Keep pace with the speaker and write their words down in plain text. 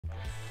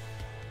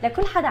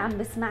لكل حدا عم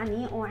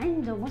بسمعني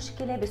وعنده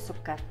مشكلة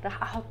بالسكر،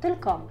 رح احط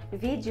لكم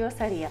فيديو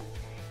سريع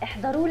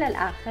احضروه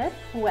للآخر.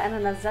 هو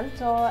أنا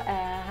نزلته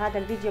هذا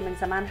الفيديو من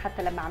زمان،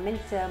 حتى لما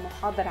عملت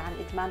محاضرة عن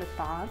إدمان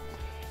الطعام.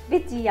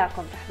 بدي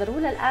إياكم تحضروه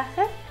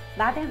للآخر،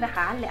 بعدين رح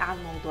أعلق على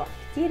الموضوع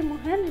كتير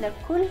مهم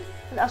لكل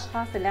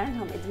الأشخاص اللي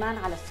عندهم إدمان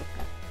على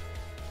السكر.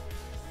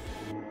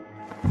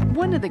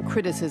 One of the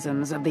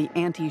criticisms of the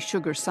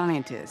anti-sugar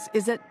scientists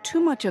is that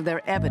too much of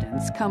their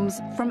evidence comes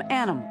from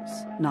animals,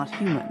 not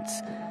humans.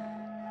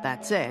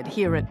 That said,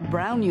 here at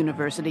Brown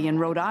University in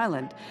Rhode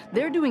Island,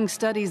 they're doing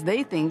studies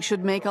they think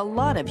should make a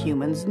lot of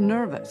humans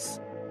nervous.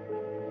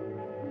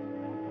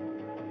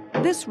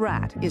 This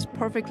rat is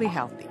perfectly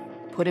healthy.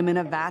 Put him in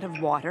a vat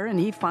of water and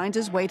he finds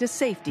his way to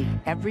safety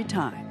every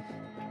time.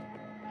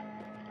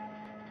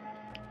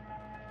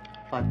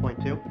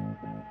 5.2.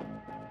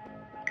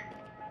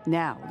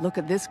 Now, look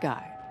at this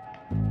guy.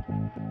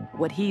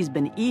 What he's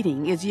been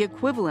eating is the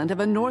equivalent of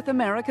a North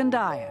American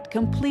diet,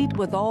 complete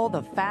with all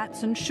the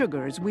fats and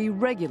sugars we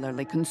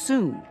regularly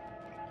consume.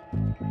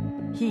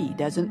 He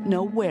doesn't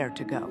know where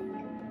to go.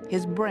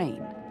 His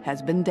brain has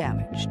been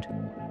damaged.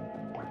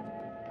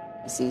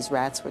 These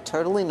rats were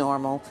totally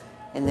normal,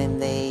 and then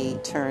they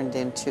turned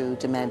into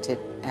demented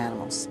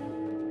animals.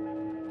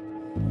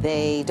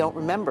 They don't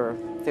remember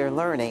their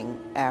learning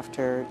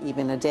after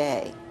even a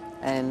day.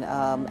 And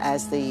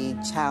as the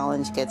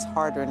challenge gets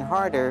harder and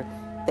harder,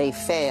 they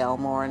fail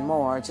more and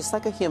more, just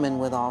like a human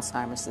with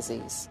Alzheimer's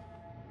disease.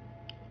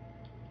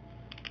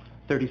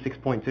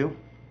 36.2.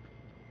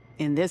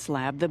 In this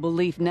lab, the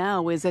belief now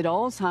is that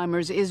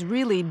Alzheimer's is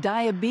really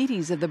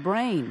diabetes of the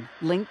brain,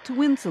 linked to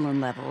insulin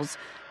levels,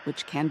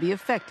 which can be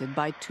affected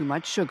by too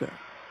much sugar.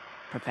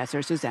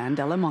 Professor Suzanne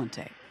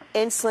Delamonte.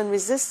 Insulin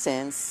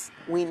resistance,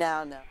 we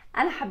now know.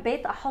 أنا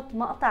حبيت أحط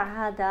مقطع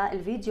هذا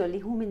الفيديو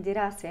اللي هو من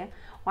دراسة،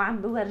 وعم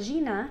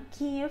بورجينا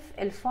كيف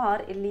الفار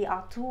اللي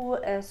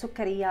أعطوه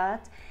سكريات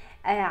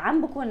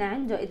عم بكون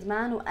عنده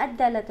إدمان،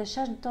 وأدى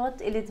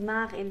لتشتت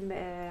الدماغ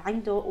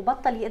عنده،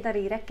 وبطل يقدر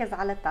يركز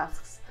على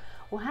التاسكس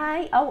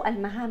وهاي أو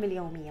المهام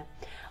اليومية.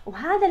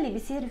 وهذا اللي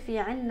بيصير في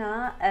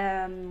عنا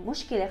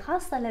مشكلة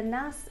خاصة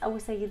للناس أو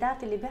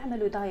السيدات اللي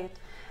بيعملوا دايت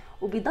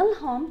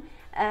وبيضلهم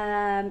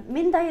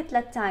من دايت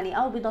للتاني،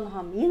 أو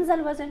بيضلهم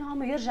ينزل وزنهم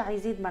ويرجع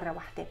يزيد مرة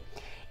واحدة.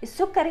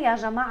 السكر يا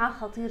جماعة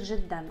خطير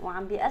جدا،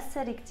 وعم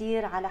بيأثر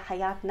كتير على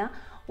حياتنا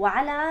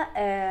وعلى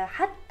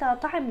حتى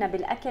طعمنا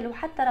بالأكل،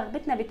 وحتى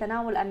رغبتنا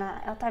بتناول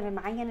أطعمة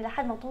معينة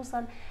لحد ما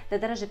توصل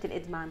لدرجة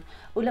الإدمان.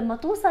 ولما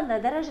توصل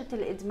لدرجة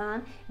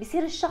الإدمان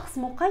بيصير الشخص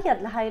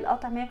مقيد لهاي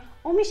الأطعمة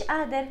ومش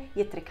قادر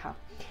يتركها.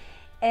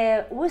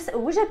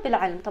 وجد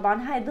بالعلم،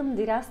 طبعا هاي ضمن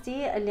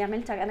دراستي اللي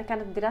عملتها أنا،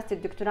 كانت دراستي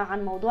الدكتوراه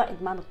عن موضوع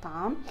إدمان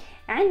الطعام.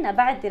 عندنا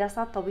بعد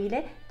دراسات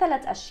طويلة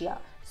 3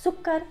 أشياء: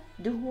 سكر،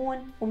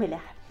 دهون،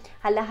 وملح.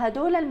 هلا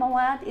هدول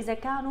المواد اذا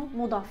كانوا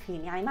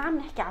مضافين، يعني ما عم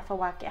نحكي على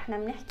فواكه، احنا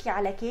بنحكي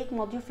على كيك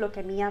مضيف له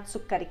كميات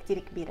سكر كتير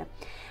كبيره.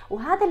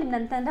 وهذا اللي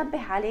بدنا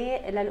ننبه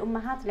عليه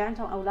للامهات اللي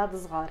عندهم اولاد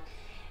صغار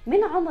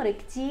من عمر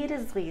كتير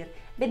صغير.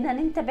 بدنا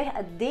ننتبه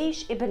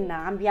قديش ابننا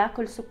عم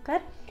بياكل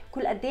سكر،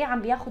 كل قد ايه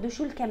عم بياخذوا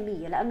شو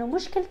الكميه، لانه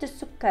مشكله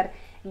السكر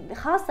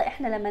خاصه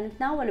احنا لما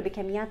نتناوله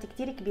بكميات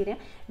كتير كبيره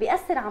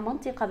بياثر على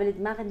منطقه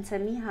بالدماغ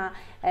نسميها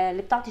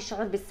اللي بتعطي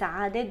شعور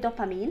بالسعاده،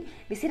 الدوبامين.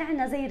 بصير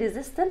عندنا زي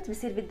ريزيستنت،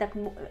 بصير بدك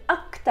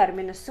اكثر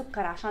من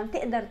السكر عشان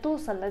تقدر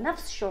توصل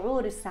لنفس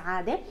شعور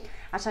السعاده.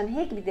 عشان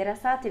هيك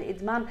بدراسات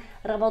الادمان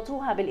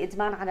ربطوها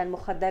بالادمان على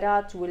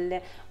المخدرات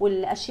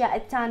والاشياء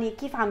الثانيه،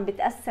 كيف عم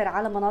بتاثر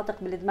على مناطق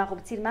بالدماغ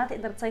وبتصير ما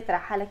تقدر تسيطر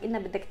على حالك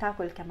انك بدك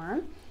تاكل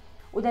كمان.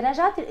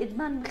 ودرجات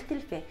الادمان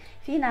مختلفه،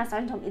 في ناس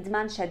عندهم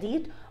ادمان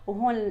شديد،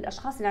 وهون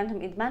الاشخاص اللي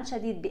عندهم ادمان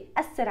شديد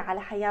بيأثر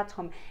على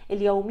حياتهم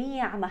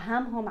اليوميه، على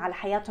مهامهم، على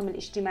حياتهم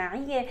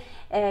الاجتماعيه،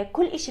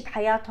 كل إشي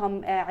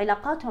بحياتهم،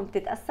 علاقاتهم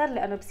بتتاثر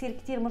لانه بصير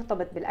كتير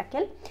مرتبط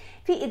بالاكل.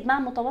 في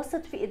ادمان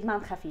متوسط، في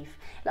ادمان خفيف.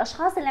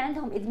 الاشخاص اللي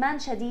عندهم ادمان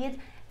شديد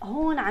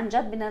هون عن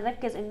جد بدنا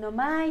نركز انه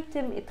ما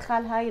يتم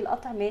ادخال هاي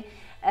الاطعمه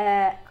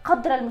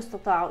قدر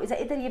المستطاع، واذا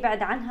قدر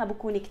يبعد عنها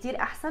بكون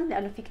كتير احسن،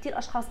 لانه في كتير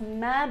اشخاص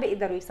ما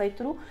بيقدروا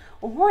يسيطروا.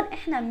 وهون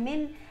احنا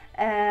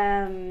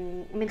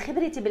من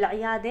خبرتي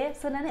بالعياده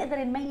صرنا نقدر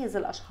نميز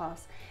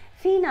الاشخاص.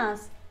 في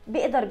ناس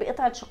بيقدر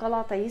بقطعه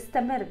شوكولاته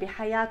يستمر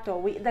بحياته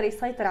ويقدر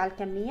يسيطر على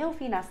الكميه،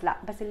 وفي ناس لا.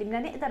 بس اللي بدنا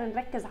نقدر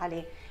نركز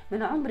عليه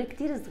من عمر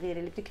كتير صغير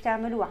اللي بدك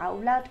تعملوه على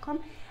اولادكم،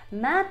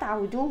 ما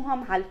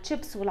تعودوهم على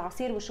الشيبس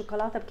والعصير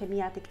والشوكولاته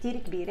بكميات كتير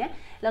كبيره،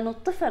 لانه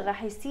الطفل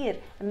رح يصير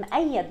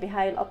مقيد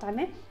بهاي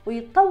الاطعمه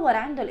ويتطور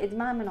عنده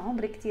الادمان من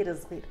عمر كتير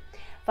صغير.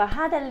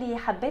 فهذا اللي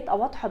حبيت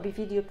اوضحه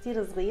بفيديو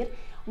كتير صغير.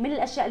 ومن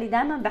الاشياء اللي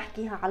دائما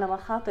بحكيها على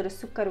مخاطر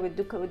السكر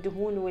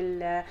والدهون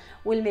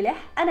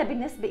والملح، انا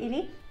بالنسبه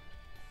إلي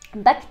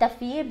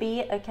بكتفي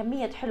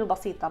بكمية حلو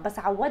بسيطة، بس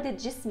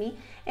عودت جسمي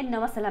انه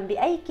مثلا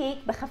باي كيك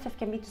بخفف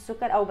كمية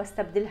السكر او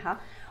بستبدلها.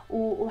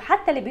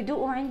 وحتى اللي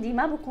بدوقوا عندي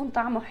ما بكون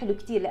طعمه حلو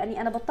كتير،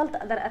 لاني انا بطلت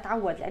اقدر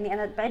اتعود، لاني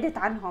انا بعدت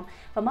عنهم،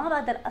 فما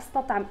بقدر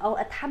استطعم او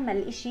اتحمل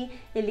الاشي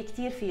اللي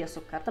كتير فيه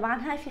سكر.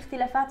 طبعا هاي في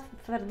اختلافات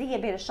فردية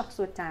بين الشخص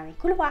والتاني،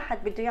 كل واحد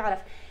بده يعرف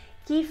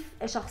كيف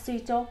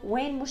شخصيته،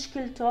 وين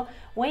مشكلته،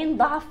 وين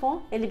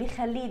ضعفه اللي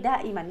بيخليه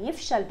دائما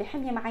يفشل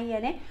بحمية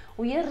معينة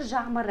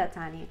ويرجع مرة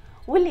تانية،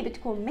 واللي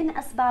بتكون من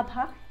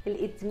أسبابها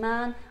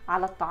الإدمان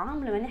على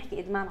الطعام. لما نحكي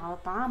إدمان على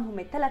الطعام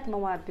هم 3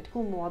 مواد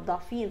بتكون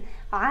موظفين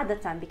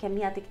عادة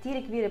بكميات كتير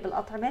كبيرة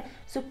بالأطعمة،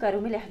 سكر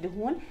وملح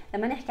دهون.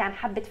 لما نحكي عن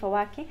حبة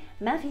فواكه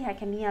ما فيها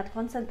كميات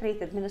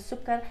concentrated من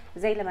السكر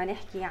زي لما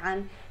نحكي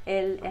عن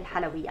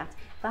الحلويات.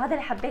 فهذا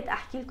اللي حبيت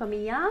أحكي لكم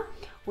إياه،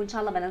 وإن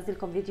شاء الله بنزل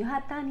لكم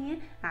فيديوهات تانية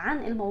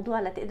عن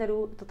الموضوع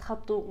لتقدروا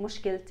تتخطوا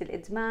مشكلة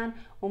الإدمان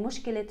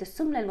ومشكلة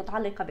السمنة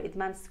المتعلقة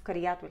بإدمان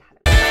السكريات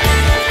والحلويات.